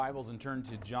Bibles and turn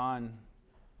to John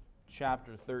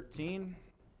chapter 13.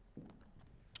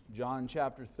 John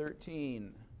chapter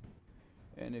 13.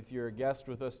 And if you're a guest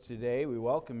with us today, we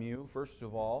welcome you, first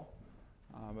of all.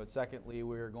 But secondly,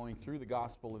 we are going through the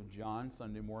Gospel of John,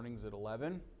 Sunday mornings at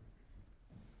 11.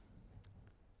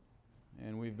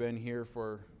 And we've been here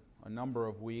for a number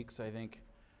of weeks. I think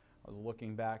I was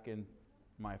looking back in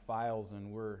my files,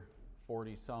 and we're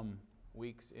 40-some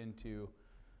weeks into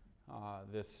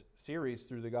this series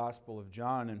through the Gospel of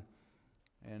John,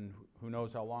 and who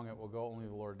knows how long it will go. Only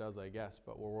the Lord does, I guess,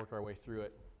 but we'll work our way through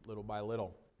it little by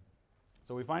little.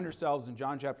 So we find ourselves in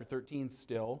John chapter 13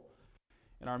 still,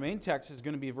 and our main text is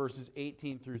going to be verses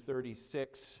 18 through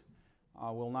 36.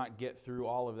 We'll not get through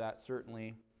all of that,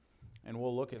 certainly, and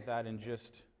we'll look at that in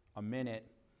just a minute.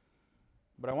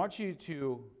 But I want you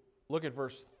to look at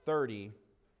verse 30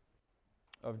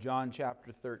 of John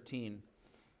chapter 13.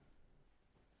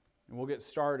 And we'll get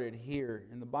started here.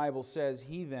 And the Bible says,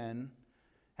 "He then,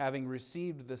 having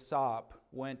received the sop,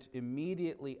 went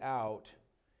immediately out,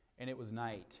 and it was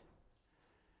night."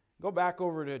 Go back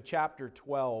over to chapter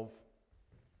 12.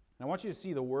 And I want you to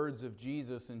see the words of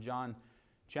Jesus in John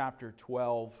chapter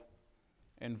 12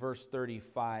 and verse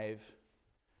 35.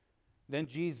 "Then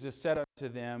Jesus said unto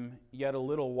them, Yet a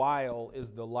little while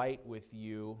is the light with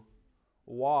you.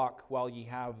 Walk while ye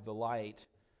have the light,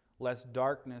 lest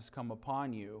darkness come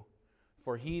upon you.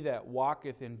 For he that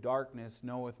walketh in darkness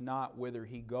knoweth not whither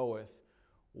he goeth.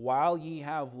 While ye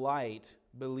have light,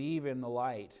 believe in the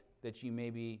light, that ye may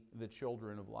be the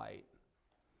children of light."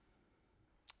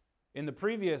 In the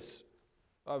previous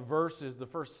verses, the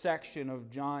first section of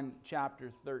John chapter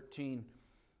 13,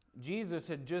 Jesus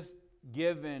had just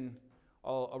given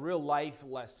a real life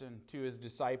lesson to his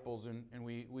disciples, and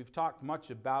we've talked much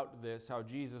about this, how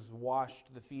Jesus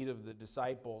washed the feet of the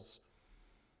disciples.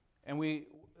 And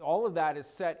all of that is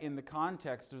set in the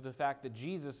context of the fact that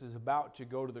Jesus is about to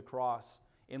go to the cross.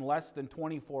 In less than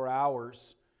 24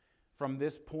 hours from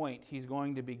this point, he's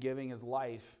going to be giving his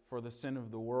life for the sin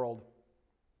of the world.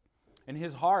 And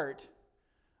his heart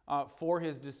for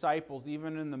his disciples,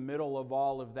 even in the middle of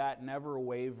all of that, never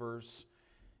wavers.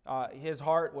 His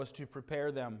heart was to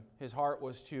prepare them. His heart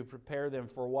was to prepare them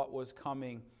for what was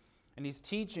coming. And he's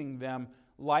teaching them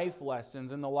life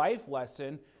lessons. And the life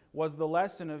lesson was the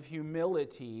lesson of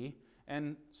humility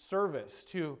and service,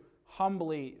 to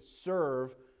humbly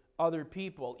serve other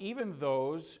people, even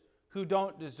those who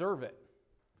don't deserve it.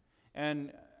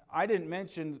 And I didn't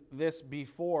mention this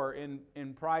before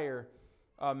in prior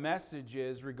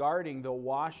messages regarding the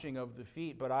washing of the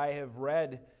feet, but I have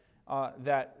read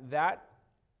that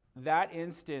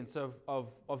instance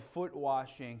of foot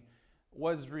washing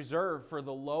was reserved for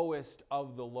the lowest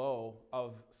of the low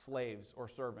of slaves or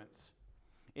servants.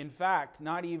 In fact,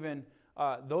 not even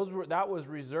that was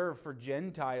reserved for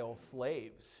Gentile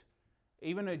slaves.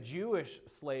 Even a Jewish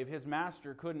slave, his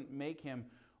master couldn't make him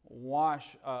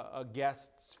wash a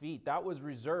guest's feet. That was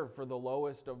reserved for the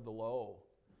lowest of the low.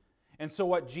 And so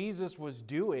what Jesus was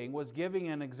doing was giving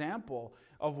an example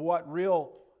of what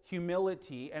real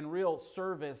humility and real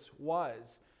service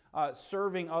was.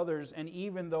 Serving others and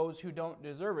even those who don't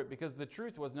deserve it. Because the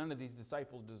truth was, none of these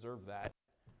disciples deserved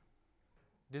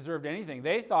anything.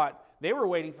 They thought they were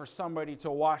waiting for somebody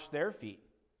to wash their feet.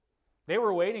 They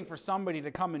were waiting for somebody to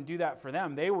come and do that for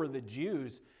them. They were the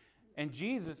Jews. And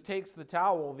Jesus takes the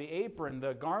towel, the apron,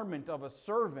 the garment of a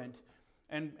servant,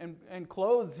 and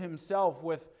clothes himself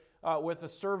with a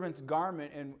servant's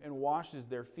garment and washes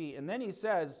their feet. And then he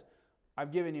says,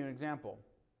 "I've given you an example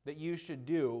that you should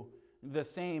do the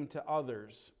same to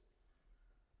others."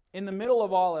 In the middle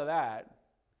of all of that,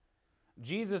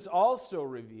 Jesus also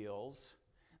reveals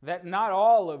that not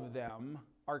all of them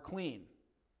are clean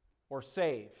or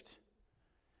saved,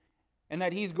 and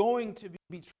that he's going to be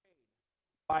betrayed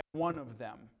by one of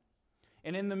them.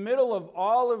 And in the middle of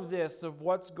all of this, of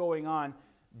what's going on,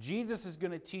 Jesus is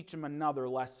going to teach them another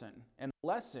lesson. And the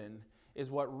lesson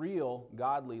is what real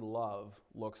godly love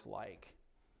looks like.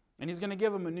 And he's going to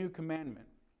give them a new commandment: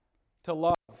 to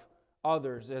love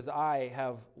others as I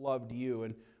have loved you.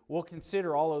 And we'll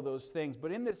consider all of those things.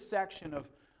 But in this section of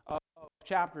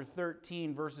chapter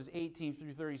 13, verses 18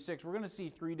 through 36, we're going to see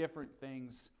three different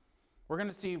things. We're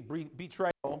going to see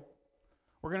betrayal,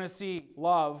 we're going to see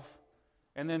love,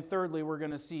 and then thirdly, we're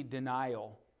going to see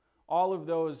denial. All of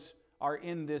those are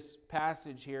in this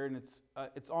passage here, and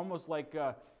it's almost like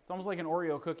an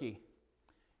Oreo cookie.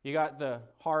 You got the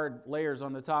hard layers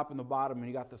on the top and the bottom, and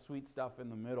you got the sweet stuff in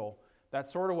the middle.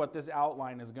 That's sort of what this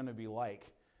outline is going to be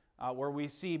like, where we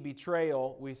see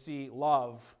betrayal, we see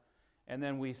love, and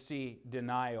then we see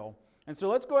denial. And so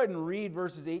let's go ahead and read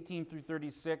verses 18 through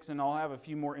 36, and I'll have a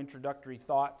few more introductory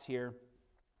thoughts here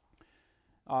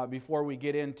before we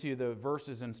get into the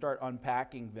verses and start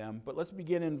unpacking them. But let's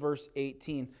begin in verse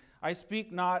 18. I speak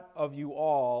not of you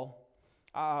all.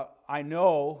 I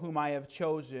know whom I have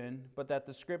chosen, but that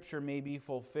the scripture may be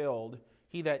fulfilled.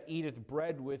 He that eateth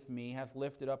bread with me hath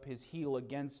lifted up his heel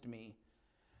against me.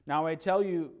 Now I tell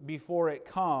you before it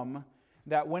come,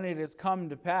 that when it is come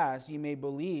to pass, ye may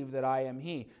believe that I am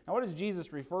he. Now what is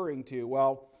Jesus referring to?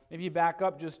 Well, if you back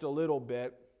up just a little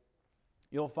bit,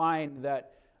 you'll find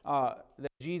that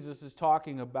Jesus is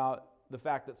talking about the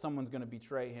fact that someone's going to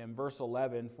betray him. Verse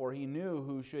 11, for he knew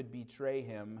who should betray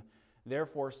him.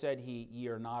 Therefore said he, ye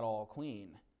are not all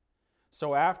clean.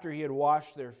 So after he had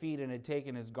washed their feet and had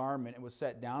taken his garment and was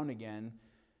set down again,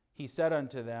 he said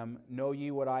unto them, know ye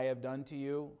what I have done to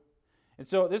you? And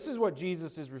so this is what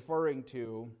Jesus is referring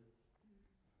to,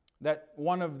 that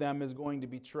one of them is going to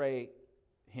betray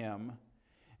him.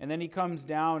 And then he comes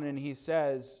down and he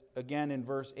says, again in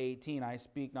verse 18, I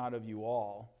speak not of you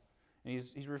all. And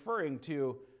he's referring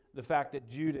to the fact that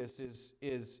Judas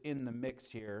is in the mix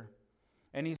here.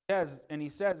 And he says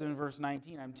in verse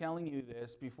 19, I'm telling you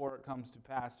this before it comes to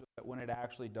pass, so that when it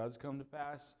actually does come to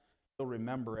pass, you'll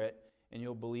remember it and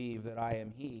you'll believe that I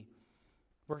am he.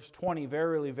 Verse 20,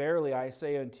 verily, verily, I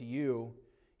say unto you,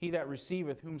 he that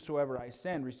receiveth whomsoever I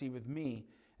send receiveth me,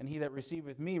 and he that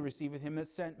receiveth me receiveth him that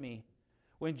sent me.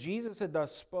 When Jesus had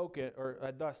thus spoken, or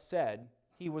had thus said,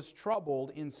 he was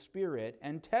troubled in spirit,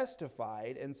 and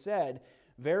testified, and said,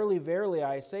 verily, verily,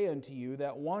 I say unto you,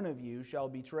 that one of you shall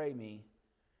betray me.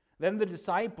 Then the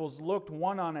disciples looked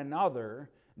one on another,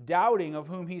 doubting of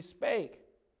whom he spake.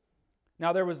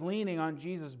 Now there was leaning on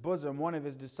Jesus' bosom one of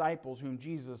his disciples whom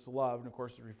Jesus loved, and of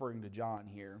course he's referring to John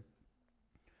here.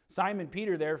 Simon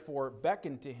Peter therefore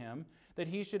beckoned to him that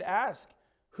he should ask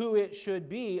who it should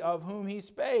be of whom he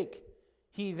spake.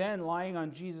 He then, lying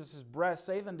on Jesus' breast,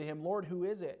 saith unto him, Lord, who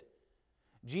is it?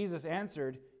 Jesus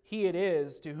answered, he it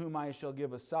is to whom I shall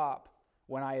give a sop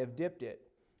when I have dipped it.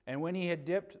 And when he had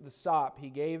dipped the sop, he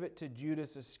gave it to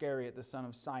Judas Iscariot, the son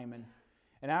of Simon.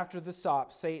 And after the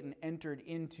sop, Satan entered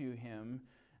into him.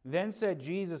 Then said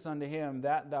Jesus unto him,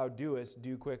 that thou doest,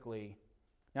 do quickly.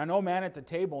 Now no man at the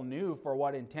table knew for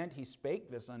what intent he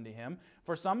spake this unto him.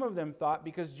 For some of them thought,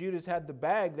 because Judas had the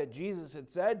bag, that Jesus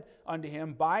had said unto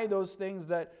him, buy those things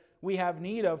that we have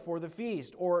need of for the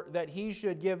feast, or that he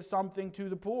should give something to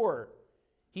the poor.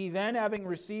 He then, having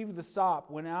received the sop,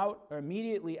 went out, or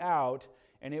immediately out,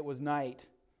 and it was night.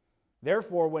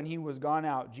 Therefore, when he was gone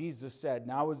out, Jesus said,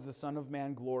 now is the Son of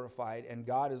Man glorified, and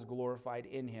God is glorified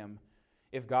in him.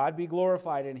 If God be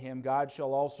glorified in him, God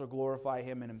shall also glorify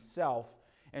him in himself,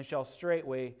 and shall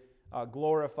straightway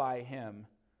glorify him.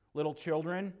 Little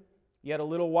children, yet a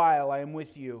little while I am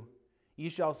with you. Ye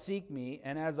shall seek me,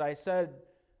 and as I said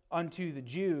unto the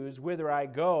Jews, whither I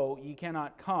go, ye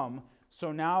cannot come.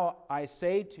 So now I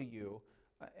say to you,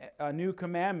 a new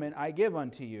commandment I give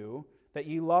unto you, that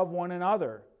ye love one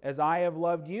another, as I have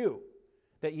loved you,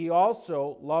 that ye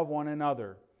also love one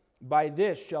another. By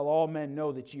this shall all men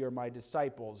know that ye are my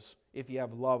disciples, if ye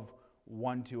have love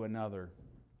one to another.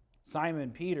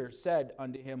 Simon Peter said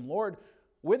unto him, Lord,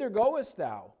 whither goest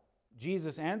thou?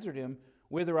 Jesus answered him,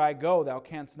 whither I go, thou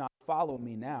canst not follow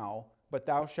me now, but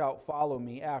thou shalt follow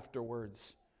me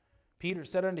afterwards. Peter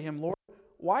said unto him, Lord,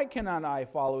 why cannot I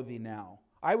follow thee now?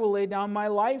 I will lay down my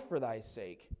life for thy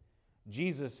sake.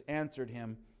 Jesus answered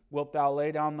him, wilt thou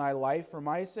lay down thy life for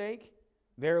my sake?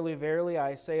 Verily, verily,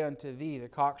 I say unto thee, the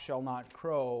cock shall not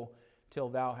crow till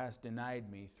thou hast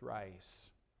denied me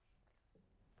thrice.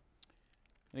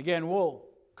 And again, we'll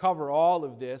cover all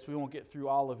of this. We won't get through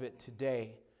all of it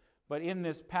today. But in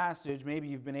this passage, maybe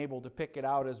you've been able to pick it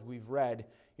out as we've read.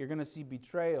 You're going to see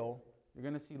betrayal, you're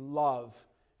going to see love,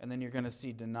 and then you're going to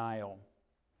see denial.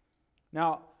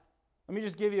 Now, let me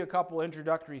just give you a couple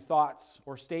introductory thoughts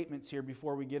or statements here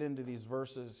before we get into these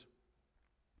verses.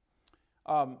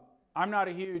 I'm not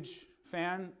a huge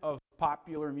fan of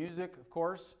popular music, of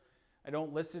course. I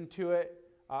don't listen to it.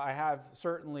 I have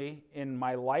certainly in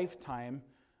my lifetime.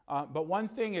 But one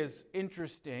thing is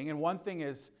interesting, and one thing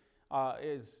is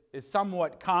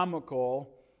somewhat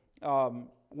comical.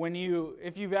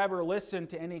 If you've ever listened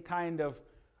to any kind of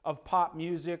pop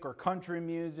music or country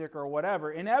music or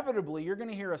whatever, inevitably you're going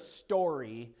to hear a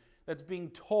story that's being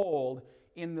told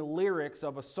in the lyrics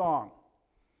of a song.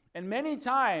 And many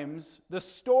times the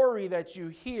story that you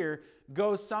hear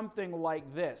goes something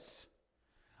like this.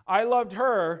 I loved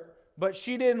her, but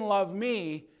she didn't love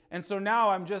me, and so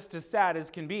now I'm just as sad as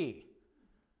can be.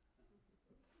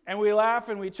 And we laugh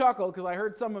and we chuckle, because I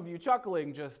heard some of you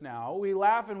chuckling just now. We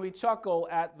laugh and we chuckle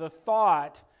at the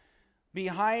thought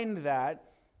behind that.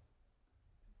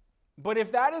 But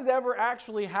if that has ever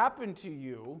actually happened to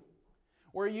you,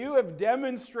 where you have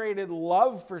demonstrated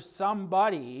love for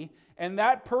somebody and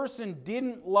that person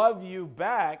didn't love you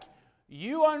back,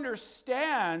 you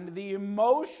understand the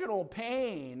emotional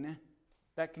pain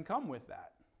that can come with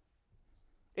that.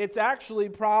 It's actually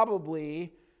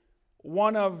probably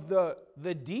one of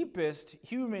the deepest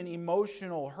human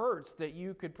emotional hurts that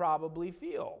you could probably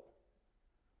feel.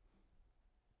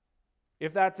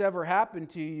 If that's ever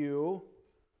happened to you,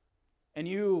 and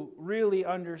you really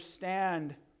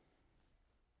understand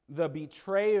the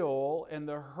betrayal and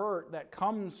the hurt that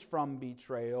comes from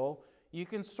betrayal, you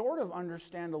can sort of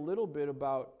understand a little bit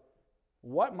about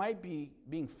what might be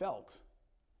being felt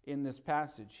in this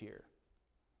passage here.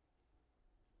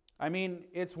 I mean,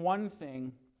 it's one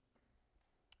thing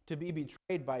to be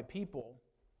betrayed by people,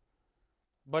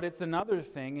 but it's another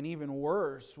thing, and even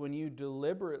worse, when you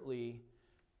deliberately,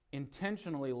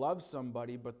 intentionally love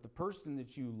somebody, but the person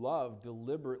that you love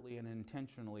deliberately and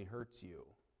intentionally hurts you.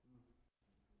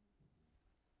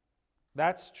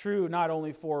 That's true not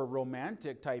only for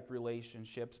romantic type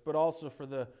relationships, but also for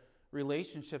the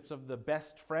relationships of the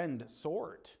best friend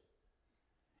sort.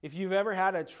 If you've ever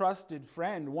had a trusted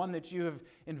friend, one that you have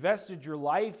invested your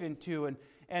life into,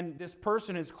 and this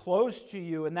person is close to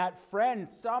you, and that friend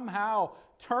somehow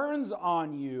turns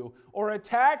on you or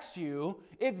attacks you,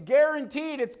 it's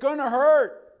guaranteed it's going to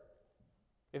hurt.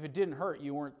 If it didn't hurt,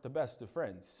 you weren't the best of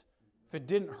friends. If it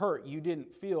didn't hurt, you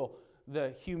didn't feel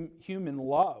the human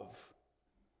love.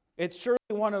 It's surely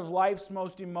one of life's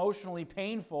most emotionally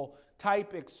painful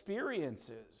type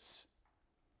experiences.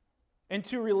 And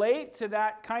to relate to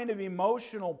that kind of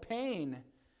emotional pain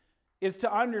is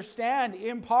to understand,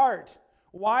 in part,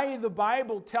 why the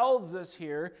Bible tells us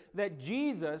here that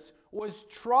Jesus was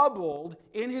troubled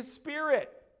in his spirit.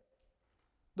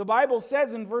 The Bible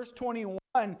says in verse 21,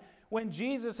 when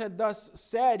Jesus had thus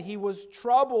said, he was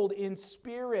troubled in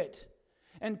spirit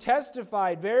and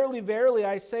testified, "Verily, verily,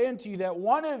 I say unto you that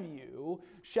one of you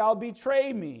shall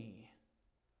betray me."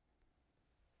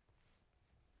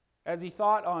 As he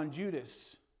thought on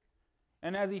Judas,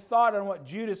 and as he thought on what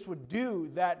Judas would do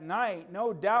that night,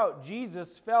 no doubt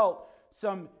Jesus felt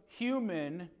some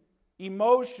human,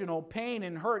 emotional pain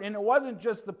and hurt. And it wasn't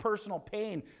just the personal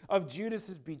pain of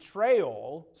Judas's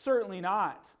betrayal, certainly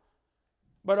not.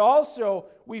 But also,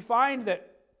 we find that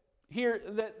here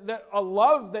that a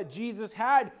love that Jesus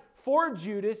had for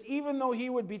Judas, even though he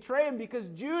would betray him, because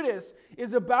Judas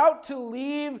is about to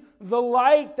leave the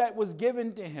light that was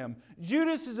given to him.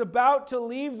 Judas is about to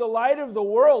leave the light of the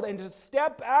world and to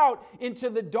step out into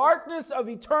the darkness of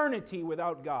eternity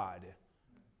without God.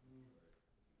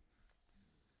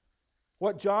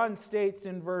 What John states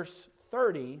in verse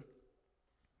 30,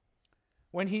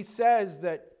 when he says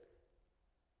that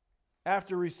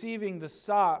after receiving the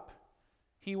sop,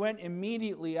 he went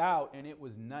immediately out and it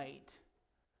was night.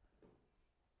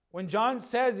 When John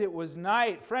says it was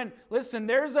night, friend, listen,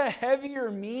 there's a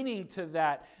heavier meaning to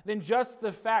that than just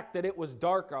the fact that it was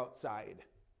dark outside.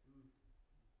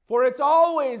 For it's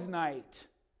always night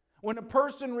when a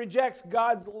person rejects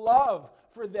God's love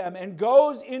for them and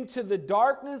goes into the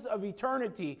darkness of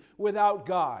eternity without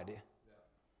God.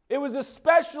 It was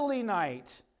especially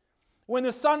night when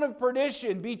the son of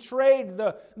perdition betrayed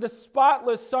the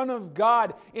spotless Son of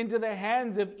God into the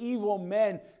hands of evil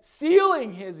men,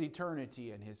 sealing his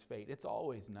eternity and his fate. It's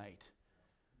always night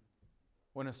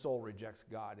when a soul rejects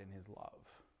God and his love.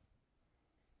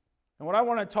 And what I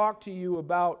want to talk to you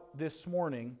about this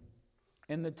morning,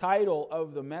 and the title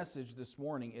of the message this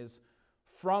morning is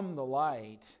From the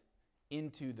Light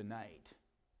into the Night.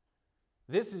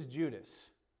 This is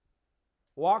Judas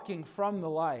walking from the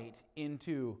light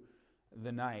into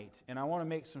the night. And I want to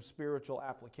make some spiritual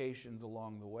applications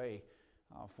along the way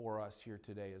for us here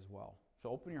today as well. So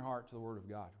open your heart to the Word of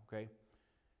God, okay?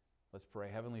 Let's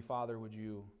pray. Heavenly Father, would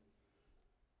you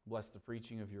bless the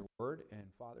preaching of your Word? And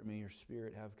Father, may your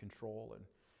Spirit have control. And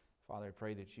Father, I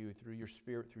pray that you, through your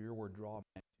Spirit, through your Word, draw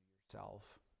men to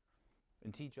yourself.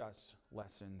 And teach us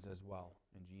lessons as well.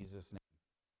 In Jesus' name.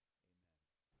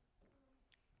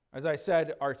 Amen. As I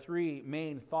said, our three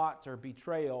main thoughts are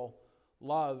betrayal,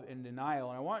 love, and denial.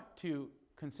 And I want to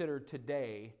consider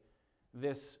today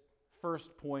this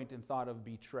first point and thought of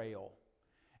betrayal.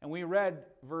 And we read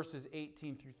verses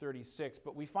 18 through 36,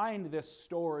 but we find this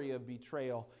story of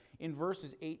betrayal in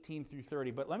verses 18 through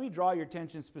 30. But let me draw your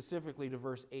attention specifically to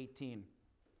verse 18.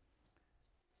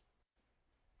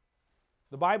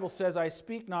 The Bible says, "I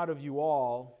speak not of you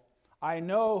all. I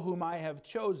know whom I have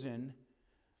chosen,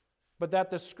 but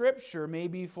that the scripture may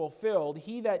be fulfilled,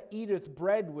 he that eateth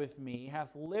bread with me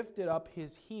hath lifted up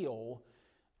his heel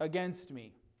against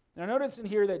me. Now notice in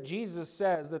here that Jesus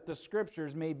says that the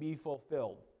Scriptures may be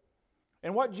fulfilled.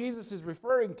 And what Jesus is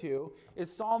referring to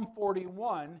is Psalm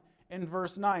 41 and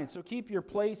verse 9. So keep your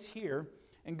place here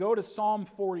and go to Psalm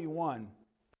 41.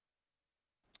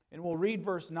 And we'll read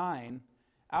verse 9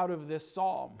 out of this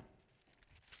psalm.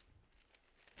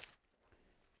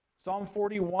 Psalm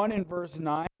 41 and verse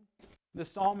 9, the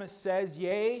psalmist says,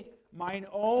 "Yea, mine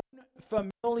own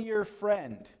familiar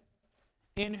friend,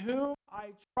 in whom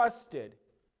I trusted,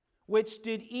 which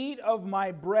did eat of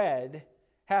my bread,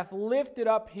 hath lifted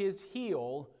up his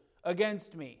heel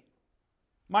against me."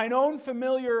 Mine own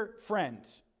familiar friend,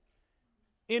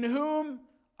 in whom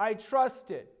I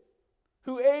trusted,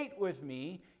 who ate with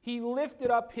me, he lifted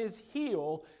up his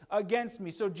heel against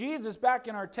me. So Jesus, back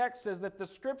in our text, says that the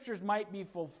Scriptures might be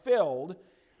fulfilled,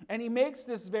 and he makes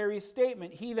this very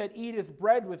statement, "He that eateth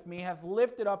bread with me hath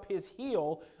lifted up his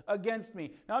heel against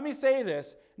me." Now let me say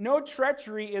this, no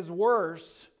treachery is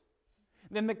worse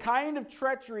than the kind of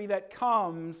treachery that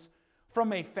comes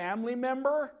from a family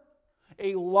member,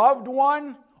 a loved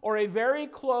one, or a very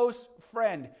close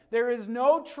friend. There is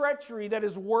no treachery that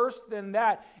is worse than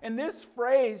that. And this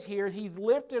phrase here, "he's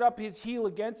lifted up his heel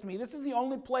against me," this is the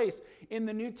only place in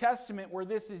the New Testament where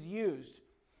this is used.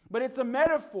 But it's a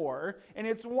metaphor, and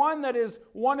it's one that is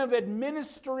one of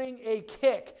administering a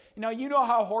kick. Now, you know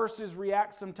how horses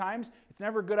react sometimes. It's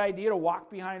never a good idea to walk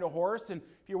behind a horse, and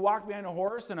if you walk behind a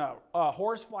horse and a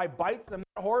horsefly bites them,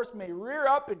 that horse may rear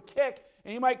up and kick,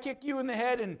 and he might kick you in the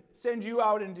head and send you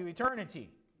out into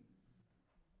eternity.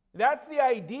 That's the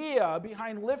idea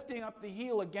behind lifting up the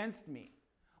heel against me.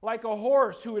 Like a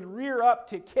horse who would rear up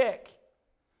to kick.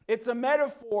 It's a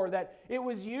metaphor that it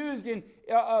was used in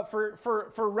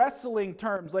for wrestling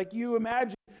terms. Like you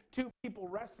imagine two people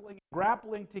wrestling,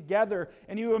 grappling together,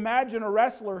 and you imagine a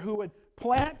wrestler who would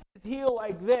plant his heel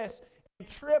like this and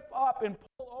trip up and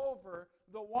pull over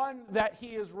the one that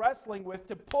he is wrestling with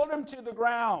to put him to the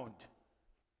ground.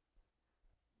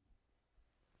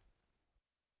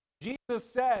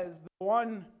 Jesus says, "The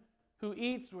one who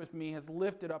eats with me has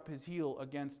lifted up his heel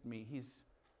against me." He's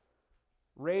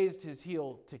raised his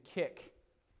heel to kick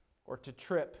or to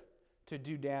trip, to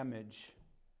do damage.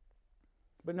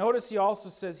 But notice he also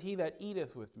says, "He that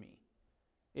eateth with me,"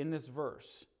 in this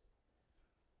verse.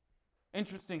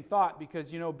 Interesting thought,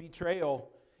 because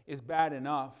betrayal is bad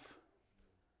enough.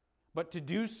 But to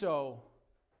do so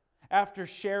after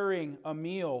sharing a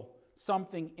meal,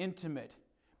 something intimate,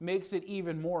 makes it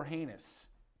even more heinous.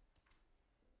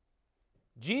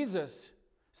 Jesus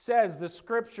says the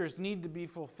Scriptures need to be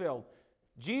fulfilled.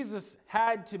 Jesus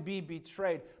had to be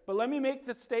betrayed. But let me make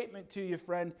this statement to you,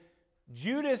 friend.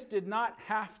 Judas did not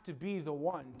have to be the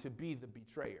one to be the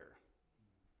betrayer.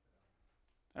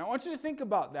 And I want you to think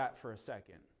about that for a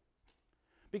second.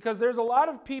 Because there's a lot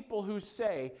of people who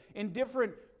say, in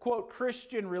different, quote,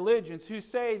 Christian religions, who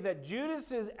say that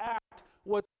Judas's act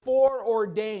was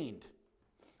foreordained.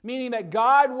 Meaning that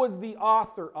God was the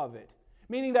author of it.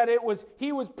 Meaning that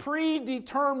he was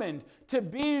predetermined to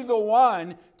be the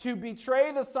one to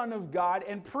betray the Son of God,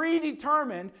 and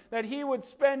predetermined that he would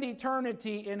spend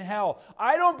eternity in hell.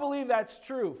 I don't believe that's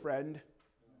true, friend.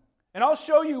 And I'll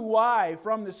show you why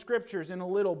from the Scriptures in a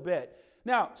little bit.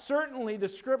 Now, certainly the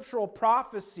scriptural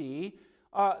prophecy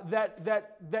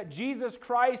that Jesus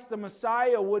Christ, the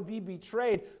Messiah, would be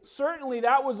betrayed. Certainly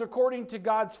that was according to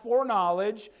God's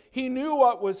foreknowledge. He knew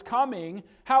what was coming.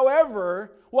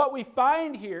 However, what we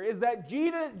find here is that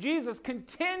Jesus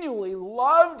continually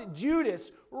loved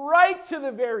Judas right to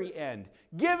the very end,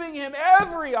 giving him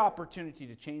every opportunity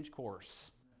to change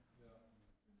course.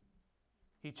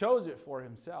 He chose it for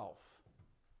himself.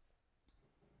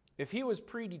 If he was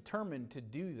predetermined to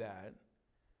do that,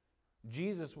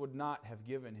 Jesus would not have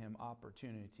given him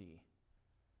opportunity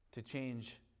to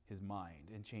change his mind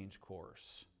and change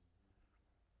course.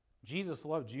 Jesus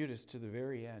loved Judas to the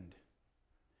very end.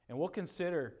 And we'll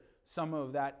consider some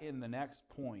of that in the next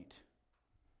point.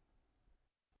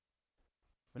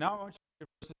 But now I want you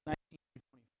to verses 19 through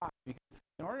 25, because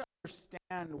in order to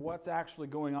understand what's actually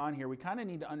going on here, we kind of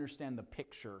need to understand the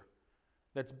picture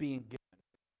that's being given.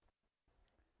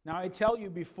 Now I tell you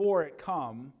before it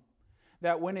come,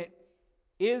 that when it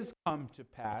is come to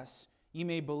pass, ye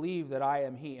may believe that I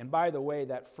am he. And by the way,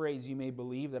 that phrase, "you may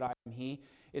believe that I am he,"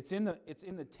 it's in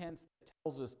the tense that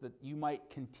tells us that you might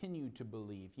continue to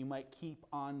believe. You might keep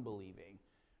on believing.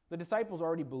 The disciples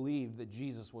already believed that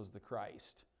Jesus was the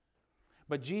Christ.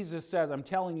 But Jesus says, "I'm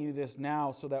telling you this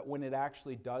now so that when it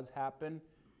actually does happen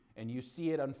and you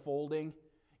see it unfolding,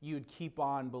 you'd keep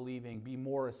on believing, be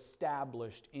more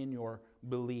established in your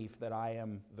belief that I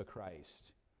am the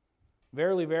Christ."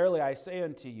 Verily, verily, I say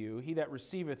unto you, he that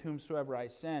receiveth whomsoever I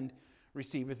send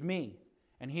receiveth me.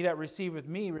 And he that receiveth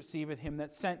me receiveth him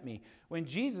that sent me. When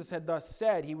Jesus had thus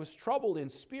said, he was troubled in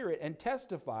spirit and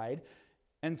testified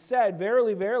and said,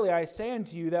 Verily, verily, I say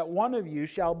unto you that one of you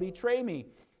shall betray me.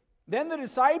 Then the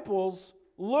disciples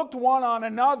looked one on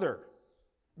another,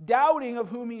 doubting of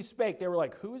whom he spake. They were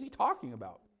like, who is he talking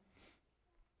about?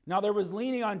 Now there was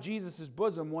leaning on Jesus'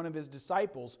 bosom one of his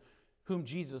disciples, whom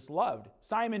Jesus loved.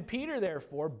 Simon Peter,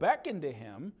 therefore, beckoned to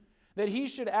him that he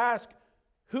should ask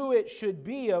who it should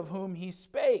be of whom he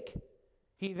spake.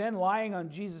 He then, lying on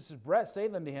Jesus' breast,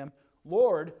 saith unto him,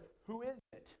 Lord, who is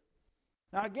it?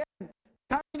 Now again,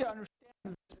 kind of to understand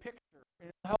this picture, and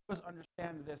it'll help us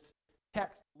understand this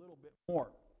text a little bit more.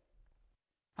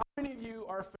 How many of you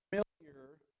are familiar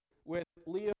with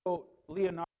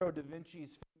Leonardo da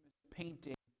Vinci's famous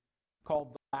painting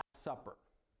called The Last Supper?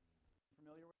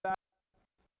 Familiar with that?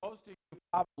 Most of you have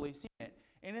probably seen it.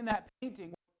 And in that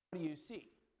painting, what do you see?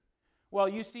 Well,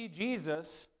 you see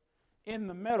Jesus in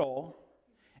the middle,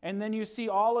 and then you see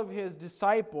all of his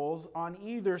disciples on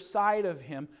either side of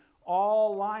him,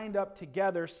 all lined up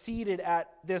together, seated at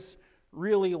this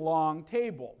really long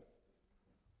table,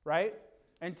 right?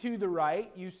 And to the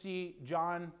right, you see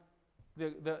John,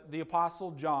 the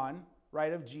Apostle John,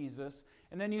 right, of Jesus,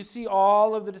 and then you see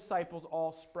all of the disciples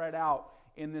all spread out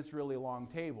in this really long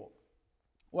table.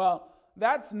 Well,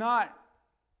 that's not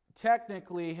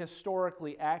technically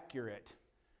historically accurate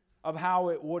of how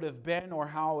it would have been or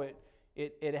how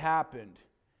it happened.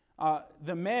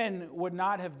 The men would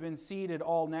not have been seated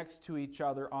all next to each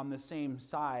other on the same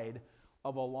side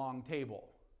of a long table.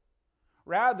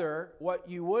 Rather, what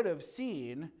you would have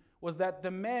seen was that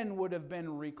the men would have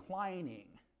been reclining,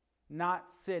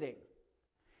 not sitting.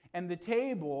 And the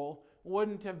table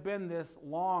wouldn't have been this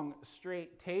long,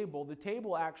 straight table. The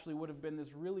table actually would have been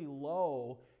this really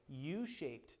low,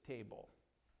 U-shaped table.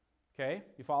 Okay,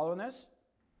 you following this?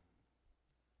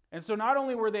 And so not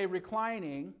only were they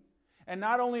reclining, and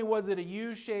not only was it a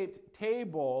U-shaped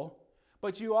table,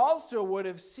 but you also would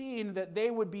have seen that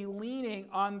they would be leaning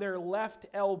on their left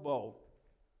elbow.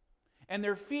 And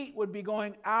their feet would be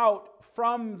going out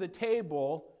from the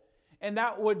table, and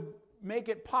that would make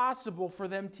it possible for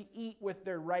them to eat with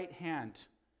their right hand.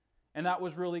 And that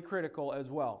was really critical as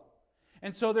well.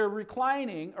 And so they're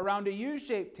reclining around a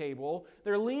U-shaped table.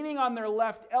 They're leaning on their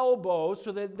left elbow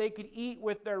so that they could eat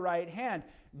with their right hand.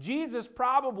 Jesus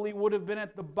probably would have been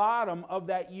at the bottom of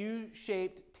that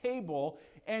U-shaped table,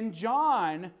 and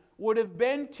John would have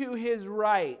been to his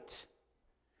right,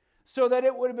 so that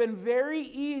it would have been very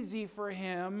easy for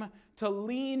him to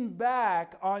lean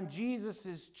back on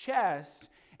Jesus' chest,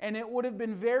 and it would have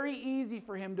been very easy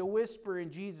for him to whisper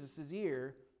in Jesus'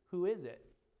 ear, who is it?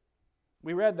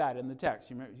 We read that in the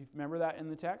text. You remember that in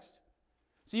the text?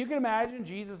 So you can imagine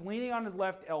Jesus leaning on his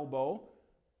left elbow,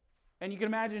 and you can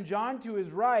imagine John to his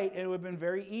right, and it would have been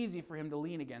very easy for him to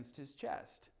lean against his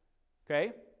chest.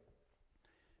 Okay?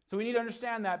 So we need to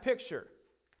understand that picture.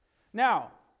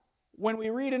 Now, when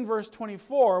we read in verse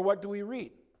 24, what do we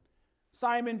read?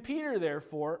 Simon Peter,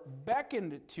 therefore,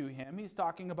 beckoned to him, he's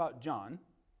talking about John,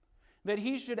 that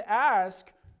he should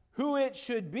ask who it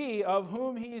should be of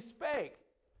whom he spake.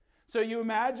 So you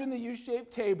imagine the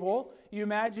U-shaped table, you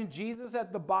imagine Jesus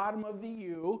at the bottom of the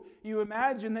U, you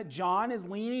imagine that John is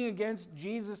leaning against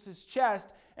Jesus' chest,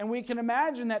 and we can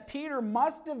imagine that Peter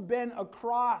must have been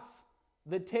across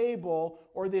the table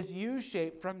or this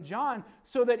U-shape from John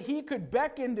so that he could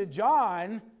beckon to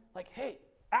John, like, hey,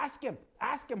 ask him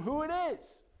who it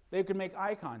is. They could make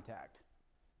eye contact.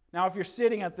 Now, if you're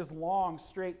sitting at this long,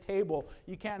 straight table,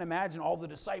 you can't imagine all the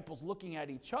disciples looking at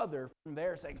each other from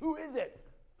there saying, who is it?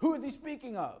 Who is he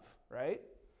speaking of, right?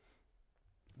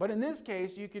 But in this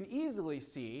case, you can easily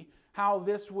see how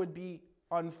this would be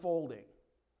unfolding.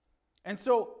 And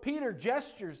so Peter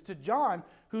gestures to John,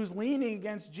 who's leaning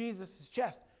against Jesus'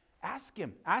 chest. Ask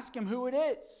him who it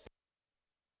is.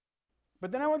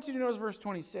 But then I want you to notice verse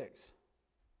 26.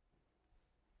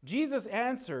 Jesus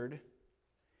answered,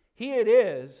 he it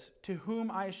is to whom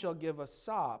I shall give a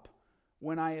sop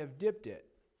when I have dipped it.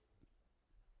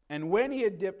 And when he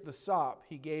had dipped the sop,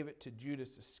 he gave it to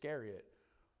Judas Iscariot,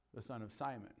 the son of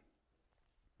Simon.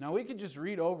 Now we could just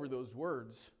read over those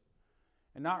words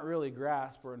and not really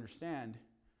grasp or understand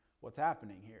what's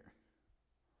happening here.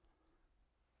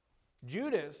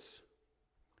 Judas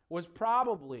was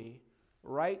probably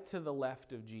right to the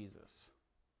left of Jesus.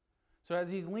 So as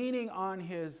he's leaning on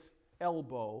his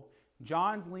elbow,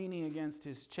 John's leaning against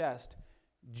his chest,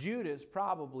 Judas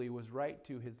probably was right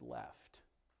to his left.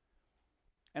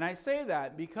 And I say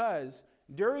that because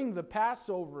during the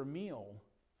Passover meal,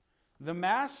 the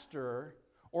master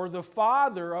or the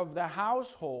father of the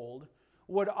household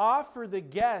would offer the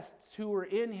guests who were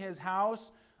in his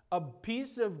house a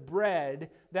piece of bread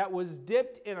that was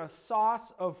dipped in a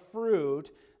sauce of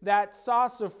fruit. That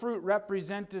sauce of fruit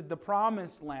represented the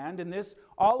promised land, and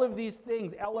all of these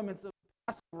things, elements of the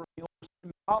Passover meal, were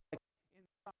symbolic in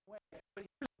some way. But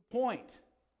here's the point.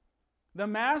 The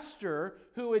master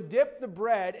who would dip the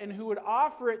bread and who would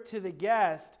offer it to the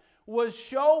guest was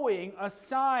showing a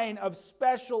sign of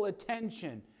special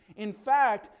attention. In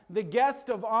fact, the guest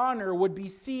of honor would be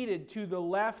seated to the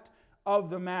left of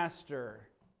the master.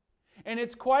 And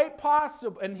it's quite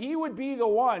possible, and he would be the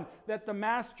one that the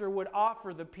master would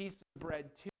offer the piece of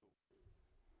bread to.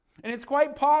 And it's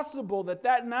quite possible that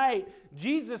that night,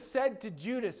 Jesus said to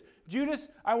Judas, Judas,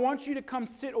 I want you to come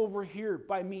sit over here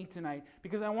by me tonight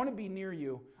because I want to be near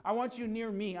you. I want you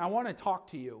near me. I want to talk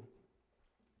to you.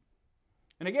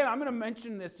 And again, I'm going to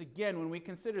mention this again when we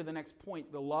consider the next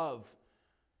point, the love.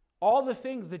 All the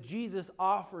things that Jesus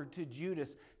offered to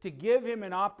Judas to give him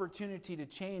an opportunity to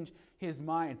change his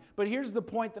mind. But here's the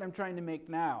point that I'm trying to make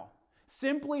now.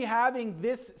 Simply having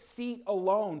this seat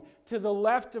alone to the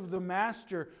left of the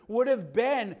master would have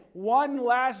been one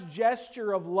last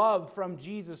gesture of love from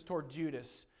Jesus toward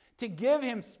Judas, to give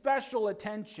him special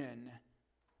attention.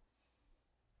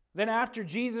 Then after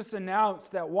Jesus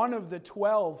announced that one of the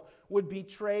 12 would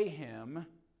betray him,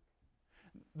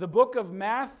 the book of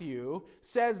Matthew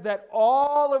says that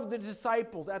all of the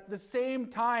disciples at the same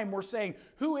time were saying,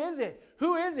 "Who is it?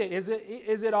 Who is it?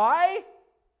 Is it I?"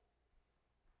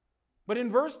 But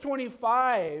in verse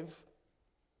 25,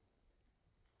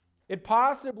 it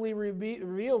possibly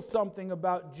reveals something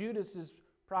about Judas's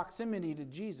proximity to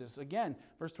Jesus. Again,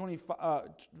 verse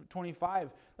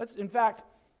 25. Let's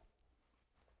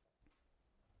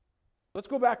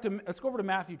go over to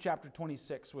Matthew chapter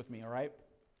 26 with me, all right?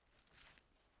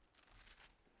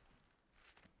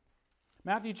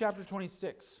 Matthew chapter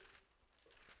 26.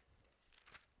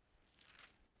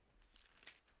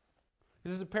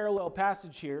 This is a parallel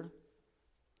passage here.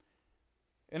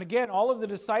 And again, all of the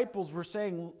disciples were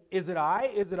saying, "Is it I?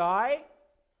 Is it I?"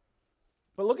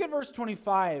 But look at verse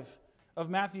 25 of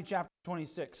Matthew chapter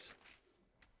 26.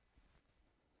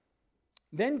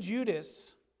 Then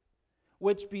Judas,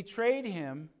 which betrayed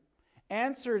him,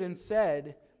 answered and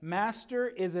said, "Master,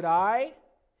 is it I?"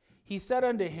 He said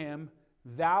unto him,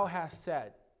 "Thou hast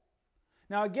said."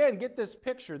 Now again, get this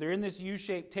picture. They're in this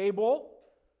U-shaped table,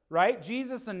 right?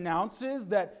 Jesus announces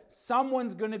that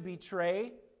someone's going to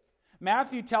betray.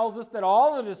 Matthew tells us that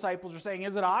all the disciples are saying,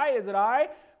 "Is it I? Is it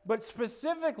I?" But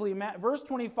specifically, verse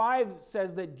 25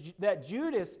 says that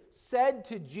Judas said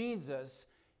to Jesus,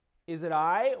 "Is it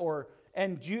I?"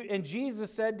 And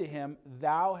Jesus said to him,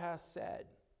 "Thou hast said."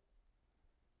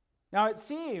 Now it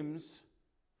seems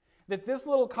that this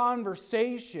little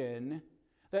conversation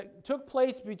that took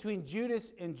place between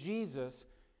Judas and Jesus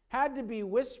had to be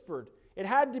whispered. It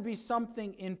had to be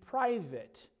something in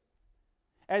private.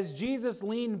 As Jesus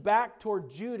leaned back toward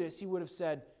Judas, he would have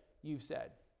said, "You've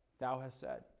said, thou hast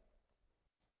said."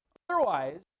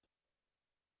 Otherwise,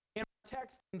 in our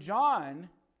text in John,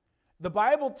 the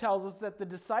Bible tells us that the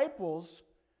disciples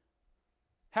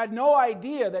had no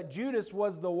idea that Judas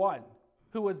was the one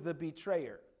who was the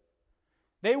betrayer.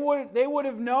 They would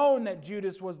have known that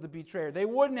Judas was the betrayer. They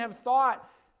wouldn't have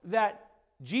thought that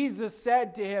Jesus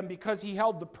said to him, because he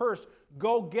held the purse,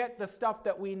 "Go get the stuff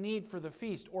that we need for the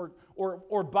feast,"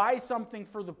 or buy something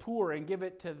for the poor and give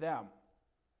it to them.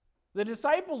 The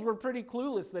disciples were pretty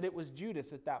clueless that it was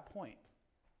Judas at that point.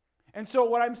 And so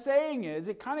what I'm saying is,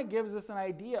 it kind of gives us an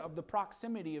idea of the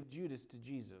proximity of Judas to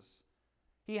Jesus.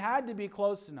 He had to be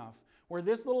close enough where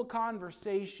this little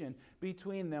conversation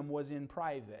between them was in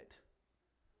private.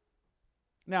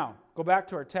 Now, go back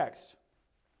to our text.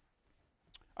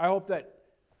 I hope that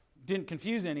didn't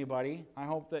confuse anybody. I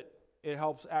hope that it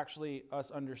helps actually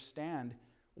us understand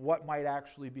what might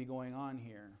actually be going on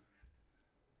here.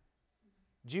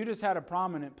 Judas had a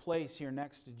prominent place here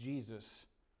next to Jesus.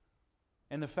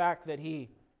 And the fact that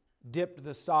he dipped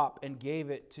the sop and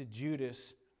gave it to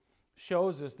Judas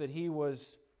shows us that he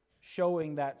was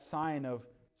showing that sign of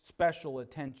special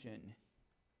attention.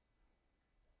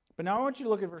 But now I want you to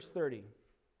look at verse 30.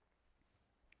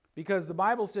 Because the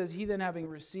Bible says, "He then, having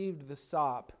received the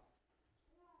sop,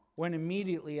 went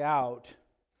immediately out,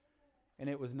 and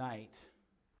it was night."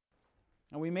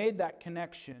 And we made that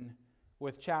connection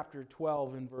with chapter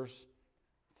 12 and verse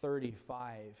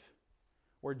 35,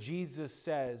 where Jesus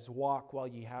says, "Walk while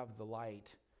ye have the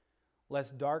light,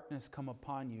 lest darkness come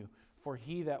upon you. For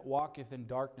he that walketh in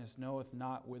darkness knoweth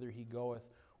not whither he goeth.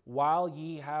 While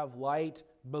ye have light,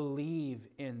 believe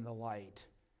in the light,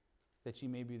 that ye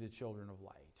may be the children of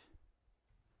light."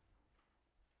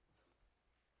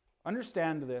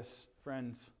 Understand this,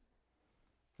 friends,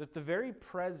 that the very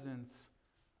presence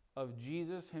of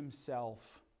Jesus himself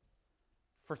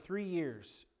for 3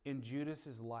 years in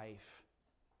Judas's life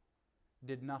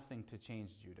did nothing to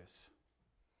change Judas.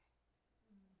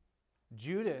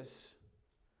 Judas,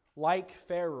 like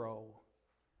Pharaoh,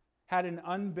 had an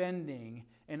unbending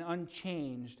and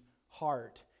unchanged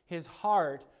heart. His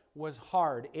heart was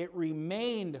hard. It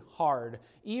remained hard,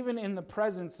 even in the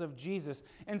presence of Jesus.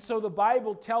 And so the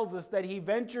Bible tells us that he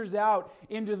ventures out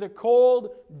into the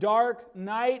cold, dark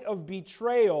night of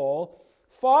betrayal,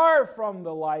 far from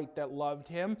the light that loved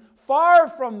him, far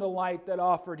from the light that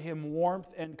offered him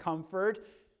warmth and comfort,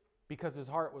 because his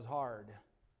heart was hard.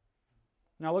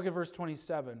 Now look at verse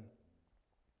 27.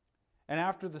 And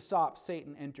after the sop,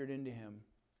 Satan entered into him.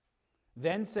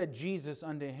 Then said Jesus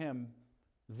unto him,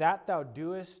 That thou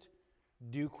doest,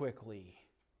 do quickly.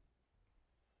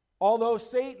 Although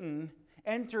Satan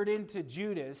entered into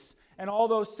Judas, and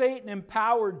although Satan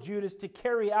empowered Judas to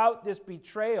carry out this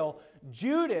betrayal,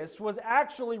 Judas was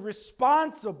actually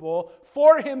responsible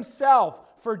for himself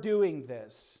for doing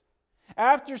this.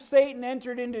 After Satan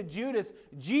entered into Judas,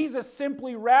 Jesus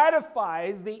simply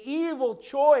ratifies the evil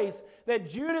choice that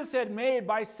Judas had made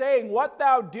by saying, What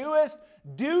thou doest,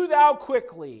 do thou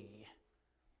quickly.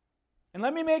 And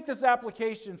let me make this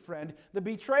application, friend. The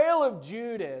betrayal of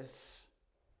Judas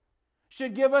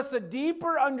should give us a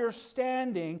deeper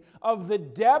understanding of the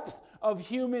depth of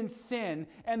human sin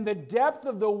and the depth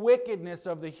of the wickedness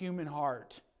of the human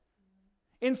heart.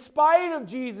 In spite of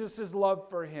Jesus' love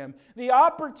for him, the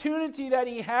opportunity that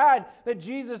he had, that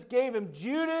Jesus gave him,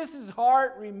 Judas'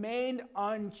 heart remained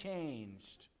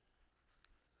unchanged.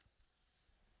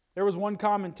 There was one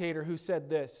commentator who said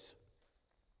this.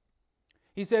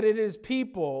 He said, It is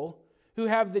people who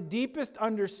have the deepest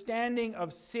understanding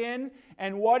of sin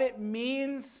and what it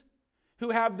means, who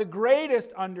have the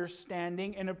greatest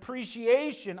understanding and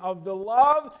appreciation of the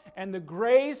love and the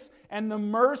grace and the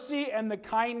mercy and the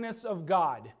kindness of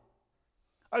God.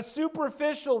 A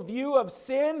superficial view of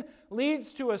sin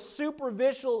leads to a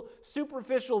superficial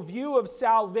view of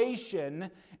salvation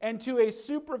and to a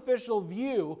superficial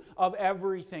view of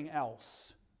everything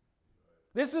else.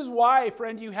 This is why,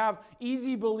 friend, you have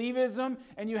easy believism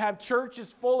and you have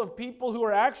churches full of people who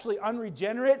are actually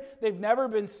unregenerate. They've never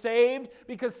been saved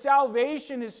because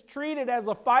salvation is treated as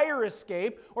a fire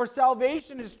escape, or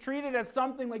salvation is treated as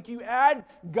something like you add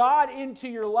God into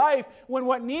your life, when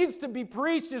what needs to be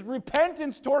preached is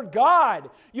repentance toward God.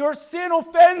 Your sin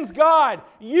offends God.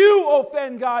 You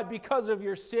offend God because of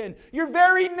your sin. Your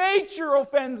very nature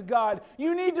offends God.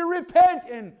 You need to repent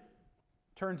and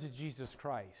turn to Jesus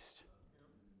Christ.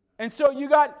 And so you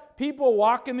got people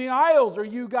walking the aisles, or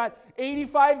you got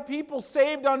 85 people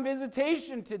saved on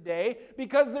visitation today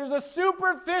because there's a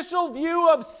superficial view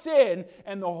of sin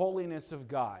and the holiness of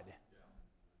God.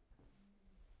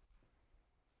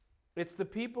 It's the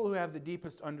people who have the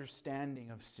deepest understanding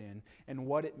of sin and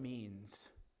what it means,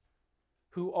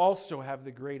 who also have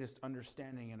the greatest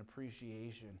understanding and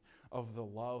appreciation of the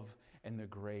love and the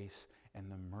grace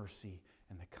and the mercy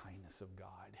and the kindness of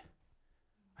God.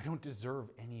 I don't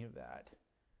deserve any of that.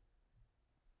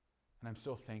 And I'm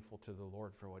so thankful to the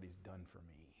Lord for what He's done for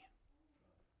me.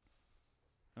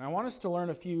 And I want us to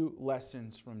learn a few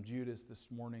lessons from Judas this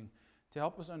morning to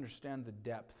help us understand the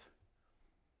depth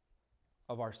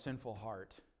of our sinful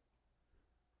heart,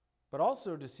 but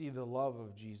also to see the love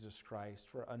of Jesus Christ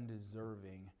for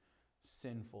undeserving,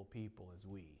 sinful people as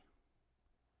we.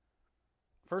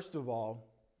 First of all,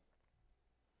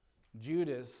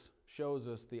 Judas shows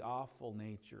us the awful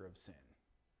nature of sin.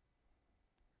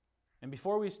 And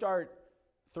before we start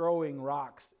throwing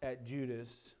rocks at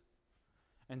Judas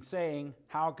and saying,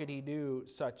 how could he do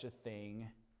such a thing,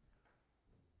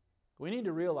 we need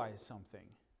to realize something.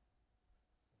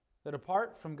 That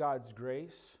apart from God's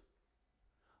grace,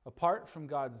 apart from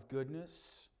God's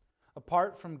goodness,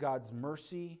 apart from God's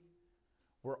mercy,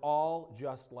 we're all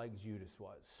just like Judas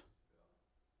was.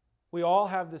 We all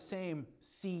have the same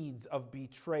seeds of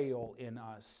betrayal in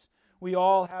us. We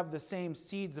all have the same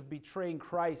seeds of betraying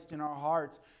Christ in our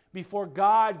hearts before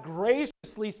God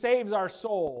graciously saves our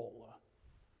soul.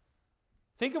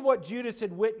 Think of what Judas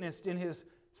had witnessed in his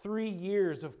 3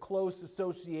 years of close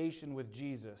association with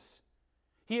Jesus.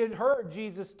 He had heard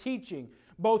Jesus teaching,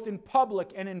 both in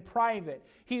public and in private.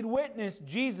 He'd witnessed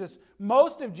Jesus,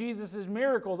 most of Jesus'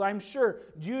 miracles, I'm sure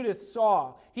Judas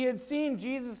saw. He had seen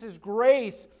Jesus'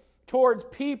 grace towards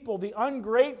people, the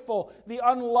ungrateful, the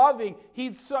unloving.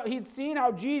 He'd seen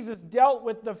how Jesus dealt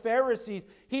with the Pharisees.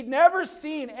 He'd never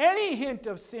seen any hint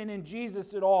of sin in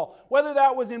Jesus at all, whether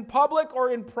that was in public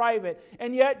or in private.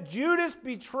 And yet Judas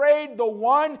betrayed the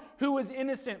one who was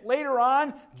innocent. Later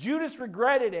on, Judas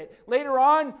regretted it. Later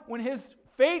on, when his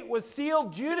fate was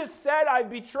sealed, Judas said, "I've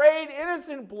betrayed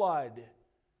innocent blood."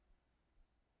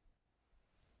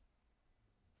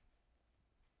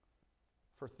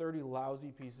 For 30 lousy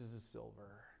pieces of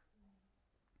silver.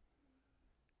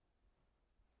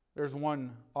 There's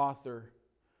one author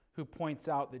who points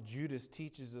out that Judas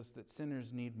teaches us that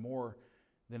sinners need more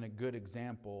than a good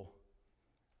example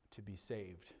to be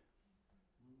saved.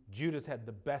 Judas had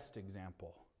the best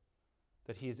example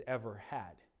that he has ever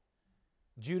had.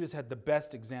 Judas had the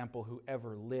best example who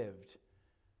ever lived,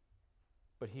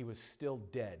 but he was still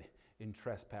dead in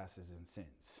trespasses and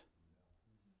sins.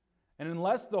 And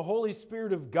unless the Holy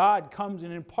Spirit of God comes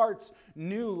and imparts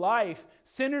new life,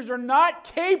 sinners are not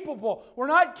capable. We're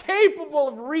not capable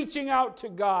of reaching out to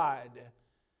God.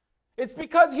 It's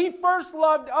because He first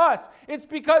loved us. It's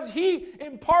because He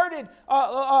imparted,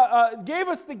 gave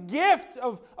us the gift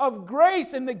of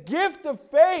grace and the gift of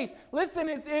faith. Listen,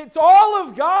 it's all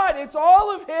of God. It's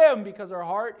all of Him, because our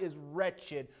heart is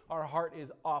wretched. Our heart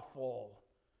is awful.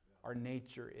 Our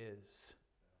nature is.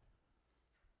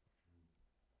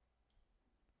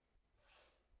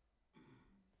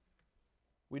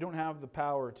 We don't have the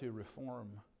power to reform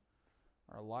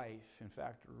our life. In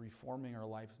fact, reforming our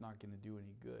life is not going to do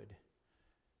any good.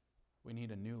 We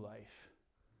need a new life.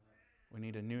 We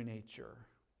need a new nature.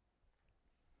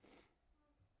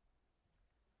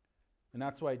 And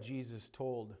that's why Jesus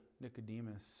told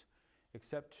Nicodemus,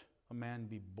 except a man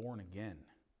be born again,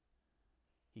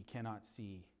 he cannot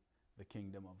see the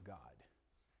kingdom of God.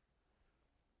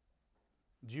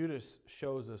 Judas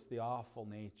shows us the awful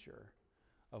nature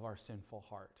of our sinful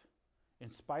heart. In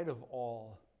spite of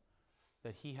all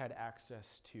that he had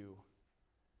access to,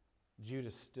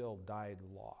 Judas still died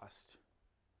lost.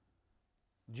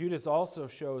 Judas also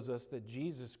shows us that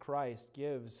Jesus Christ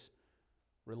gives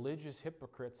religious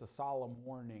hypocrites a solemn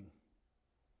warning.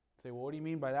 You say, well, what do you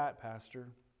mean by that, Pastor?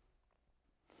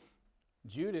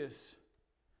 Judas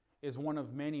is one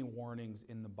of many warnings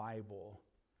in the Bible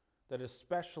that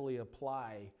especially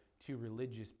apply to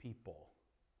religious people.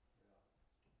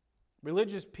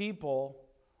 Religious people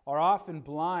are often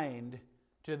blind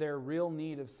to their real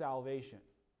need of salvation.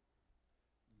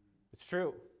 It's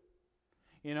true.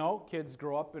 You know, kids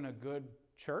grow up in a good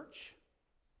church.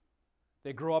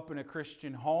 They grow up in a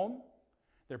Christian home.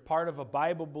 They're part of a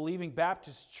Bible-believing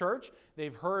Baptist church.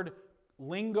 They've heard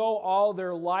lingo all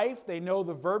their life. They know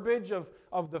the verbiage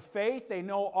of the faith. They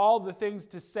know all the things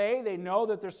to say. They know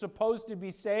that they're supposed to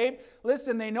be saved.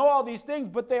 Listen, they know all these things,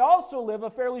 but they also live a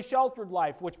fairly sheltered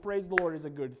life, which, praise the Lord, is a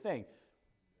good thing.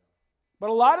 But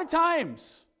a lot of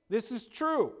times, this is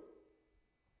true,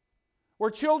 where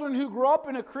children who grow up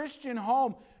in a Christian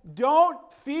home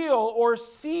don't feel or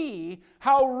see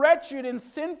how wretched and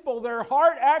sinful their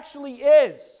heart actually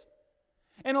is.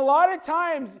 And a lot of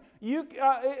times,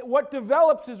 what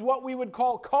develops is what we would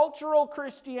call cultural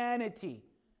Christianity.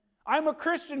 I'm a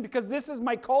Christian because this is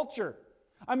my culture.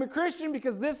 I'm a Christian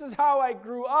because this is how I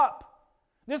grew up.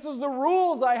 This is the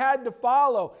rules I had to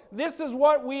follow. This is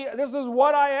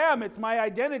what I am. It's my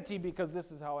identity because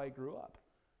this is how I grew up.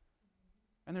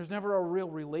 And there's never a real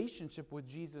relationship with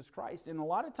Jesus Christ. And a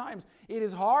lot of times it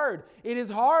is hard. It is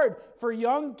hard for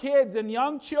young kids and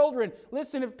young children.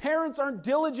 Listen, if parents aren't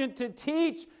diligent to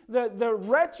teach the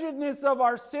wretchedness of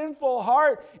our sinful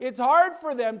heart, it's hard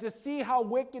for them to see how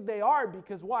wicked they are,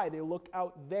 because why? They look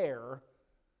out there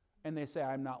and they say,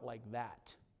 I'm not like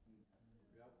that.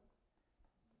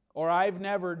 Or I've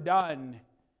never done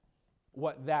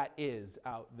what that is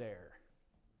out there.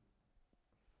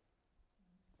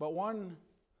 But one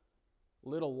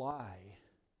little lie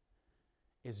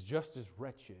is just as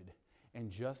wretched and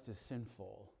just as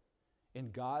sinful in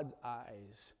God's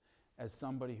eyes as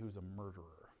somebody who's a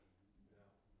murderer.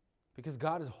 Because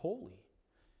God is holy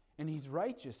and He's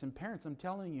righteous. And parents, I'm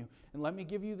telling you, and let me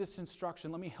give you this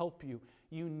instruction, let me help you.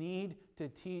 You need to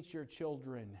teach your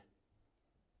children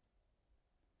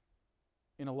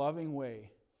in a loving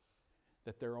way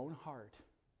that their own heart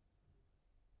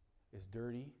is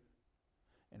dirty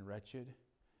and wretched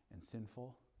and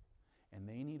sinful, and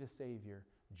they need a Savior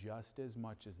just as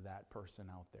much as that person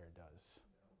out there does.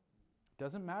 It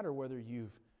doesn't matter whether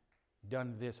you've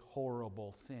done this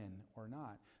horrible sin or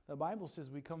not. The Bible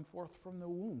says we come forth from the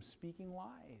womb speaking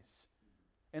lies.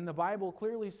 And the Bible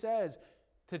clearly says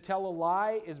to tell a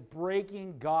lie is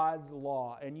breaking God's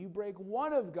law. And you break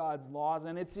one of God's laws,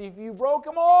 and it's if you broke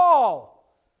them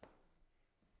all.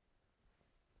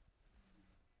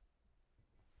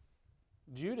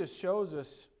 Judas shows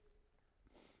us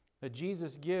that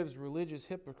Jesus gives religious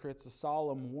hypocrites a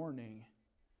solemn warning.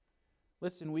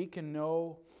 Listen, we can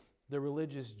know the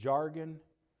religious jargon.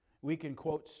 We can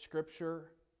quote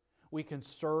Scripture. We can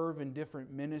serve in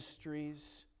different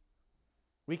ministries.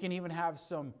 We can even have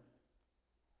some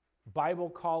Bible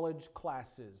college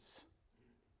classes.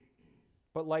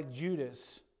 But like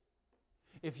Judas,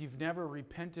 if you've never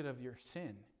repented of your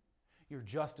sin, you're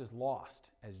just as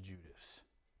lost as Judas.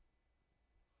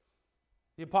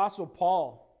 The Apostle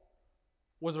Paul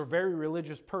was a very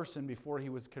religious person before he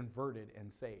was converted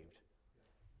and saved.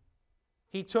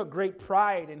 He took great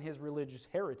pride in his religious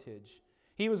heritage.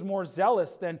 He was more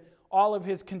zealous than all of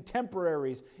his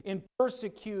contemporaries in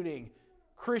persecuting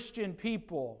Christian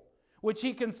people, which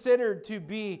he considered to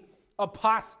be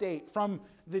apostate from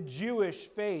the Jewish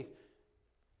faith.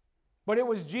 But it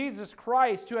was Jesus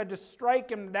Christ who had to strike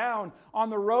him down on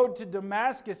the road to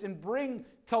Damascus and bring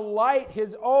to light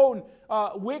his own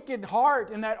wicked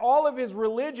heart, and that all of his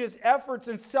religious efforts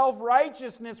and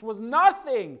self-righteousness was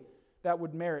nothing that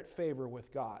would merit favor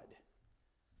with God.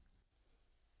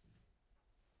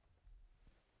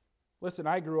 Listen,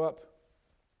 I grew up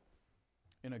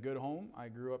in a good home. I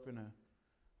grew up in a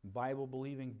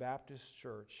Bible-believing Baptist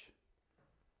church.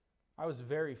 I was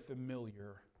very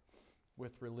familiar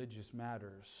with religious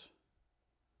matters.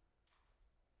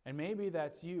 And maybe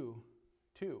that's you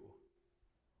too.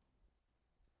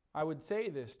 I would say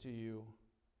this to you.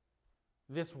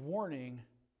 This warning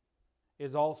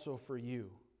is also for you.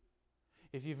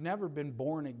 If you've never been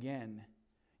born again,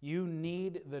 you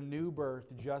need the new birth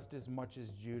just as much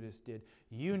as Judas did.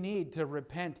 You need to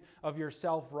repent of your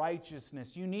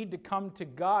self-righteousness. You need to come to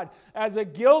God as a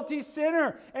guilty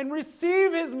sinner and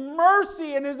receive His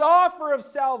mercy and His offer of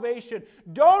salvation.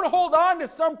 Don't hold on to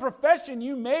some profession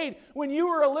you made when you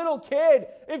were a little kid.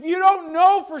 If you don't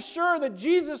know for sure that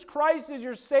Jesus Christ is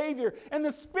your Savior and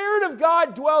the Spirit of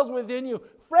God dwells within you,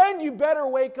 friend, you better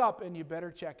wake up and you better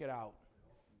check it out.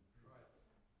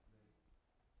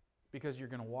 Because you're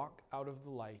going to walk out of the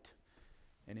light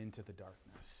and into the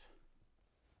darkness.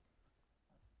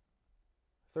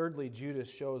 Thirdly, Judas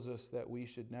shows us that we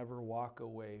should never walk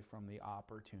away from the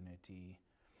opportunity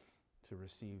to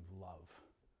receive love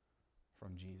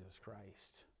from Jesus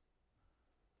Christ.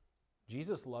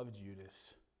 Jesus loved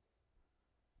Judas.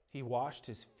 He washed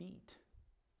his feet.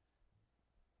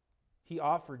 He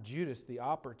offered Judas the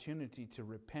opportunity to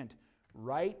repent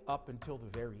right up until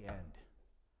the very end.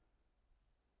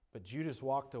 But Judas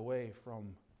walked away from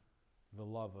the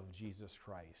love of Jesus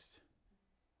Christ.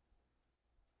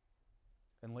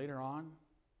 And later on,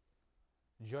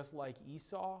 just like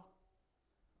Esau,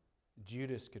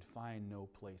 Judas could find no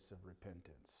place of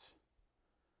repentance,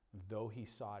 though he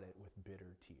sought it with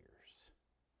bitter tears.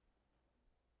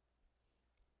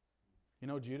 You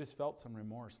know, Judas felt some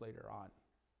remorse later on,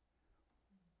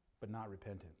 but not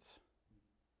repentance.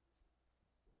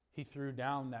 He threw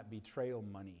down that betrayal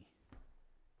money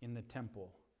in the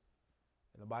temple.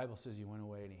 And the Bible says he went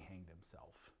away and he hanged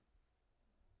himself.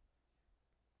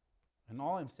 And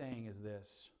all I'm saying is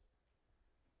this.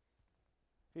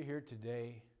 If you're here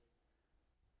today,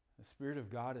 the Spirit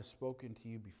of God has spoken to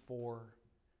you before,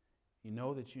 you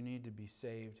know that you need to be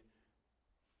saved,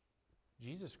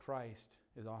 Jesus Christ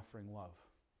is offering love.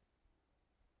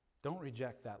 Don't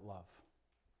reject that love.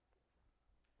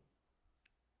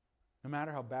 No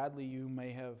matter how badly you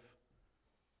may have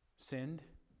sinned,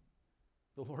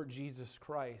 the Lord Jesus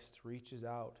Christ reaches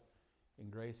out in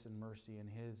grace and mercy, and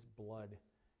His blood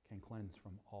can cleanse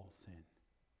from all sin.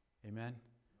 Amen?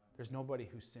 There's nobody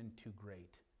who's sinned too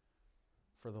great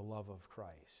for the love of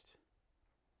Christ.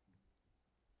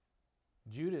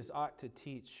 Judas ought to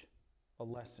teach a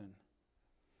lesson.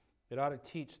 It ought to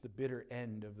teach the bitter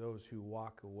end of those who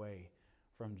walk away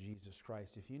from Jesus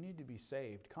Christ. If you need to be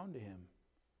saved, come to Him.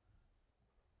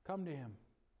 Come to Him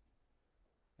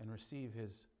and receive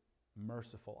His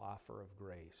merciful offer of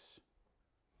grace.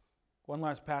 One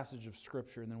last passage of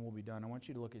Scripture and then we'll be done. I want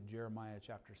you to look at Jeremiah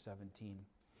chapter 17.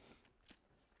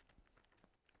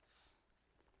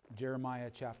 Jeremiah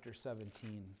chapter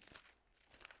 17.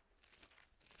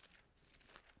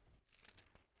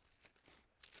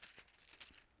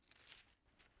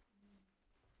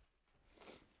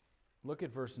 Look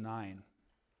at verse 9.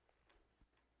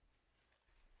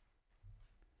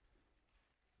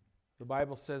 The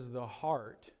Bible says the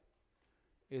heart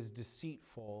is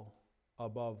deceitful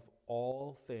above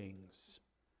all things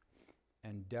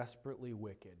and desperately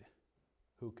wicked.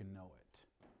 Who can know it?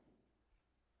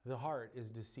 The heart is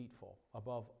deceitful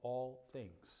above all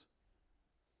things,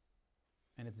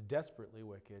 and it's desperately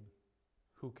wicked.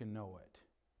 Who can know it?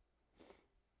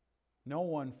 No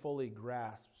one fully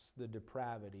grasps the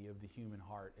depravity of the human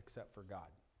heart except for God.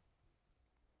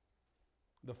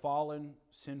 The fallen,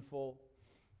 sinful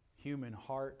human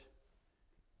heart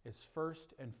is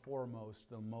first and foremost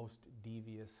the most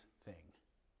devious thing.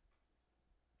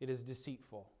 It is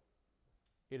deceitful.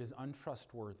 It is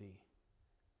untrustworthy.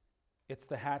 It's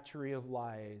the hatchery of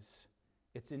lies.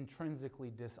 It's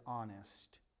intrinsically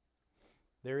dishonest.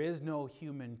 There is no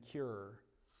human cure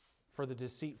for the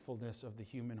deceitfulness of the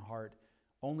human heart.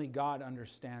 Only God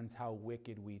understands how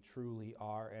wicked we truly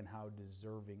are and how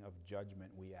deserving of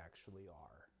judgment we actually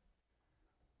are.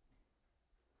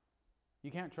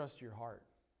 You can't trust your heart.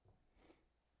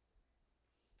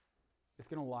 It's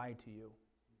going to lie to you.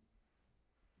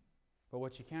 But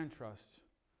what you can trust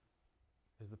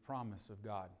is the promise of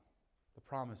God, the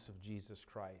promise of Jesus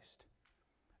Christ.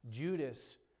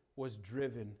 Judas was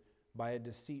driven by a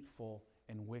deceitful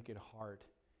and wicked heart.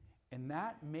 And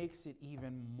that makes it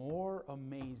even more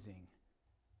amazing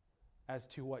as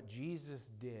to what Jesus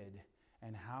did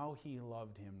and how he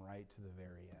loved him right to the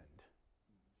very end.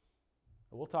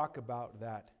 We'll talk about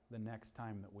that the next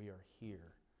time that we are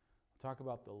here. We'll talk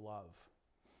about the love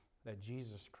that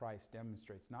Jesus Christ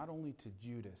demonstrates not only to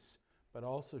Judas, but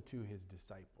also to his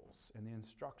disciples and the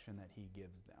instruction that he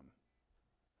gives them.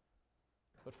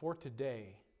 But for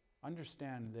today,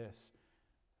 understand this.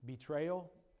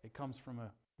 Betrayal, it comes from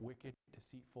a wicked,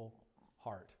 deceitful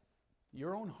heart.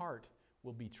 Your own heart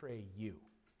will betray you.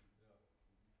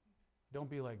 Don't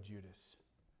be like Judas.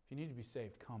 If you need to be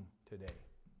saved, come today.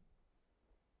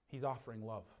 He's offering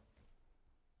love.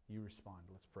 You respond.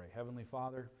 Let's pray. Heavenly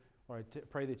Father, Lord, I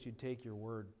pray that you'd take your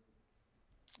word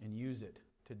and use it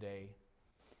today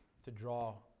to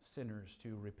draw sinners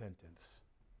to repentance.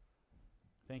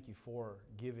 Thank you for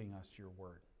giving us your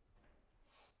word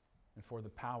and for the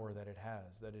power that it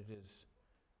has, that it is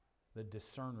the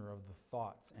discerner of the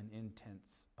thoughts and intents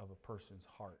of a person's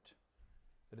heart.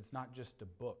 That it's not just a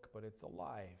book, but it's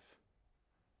alive.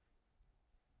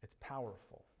 It's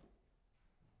powerful.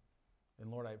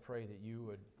 And Lord, I pray that you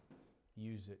would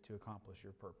use it to accomplish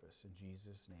your purpose. In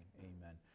Jesus' name, amen.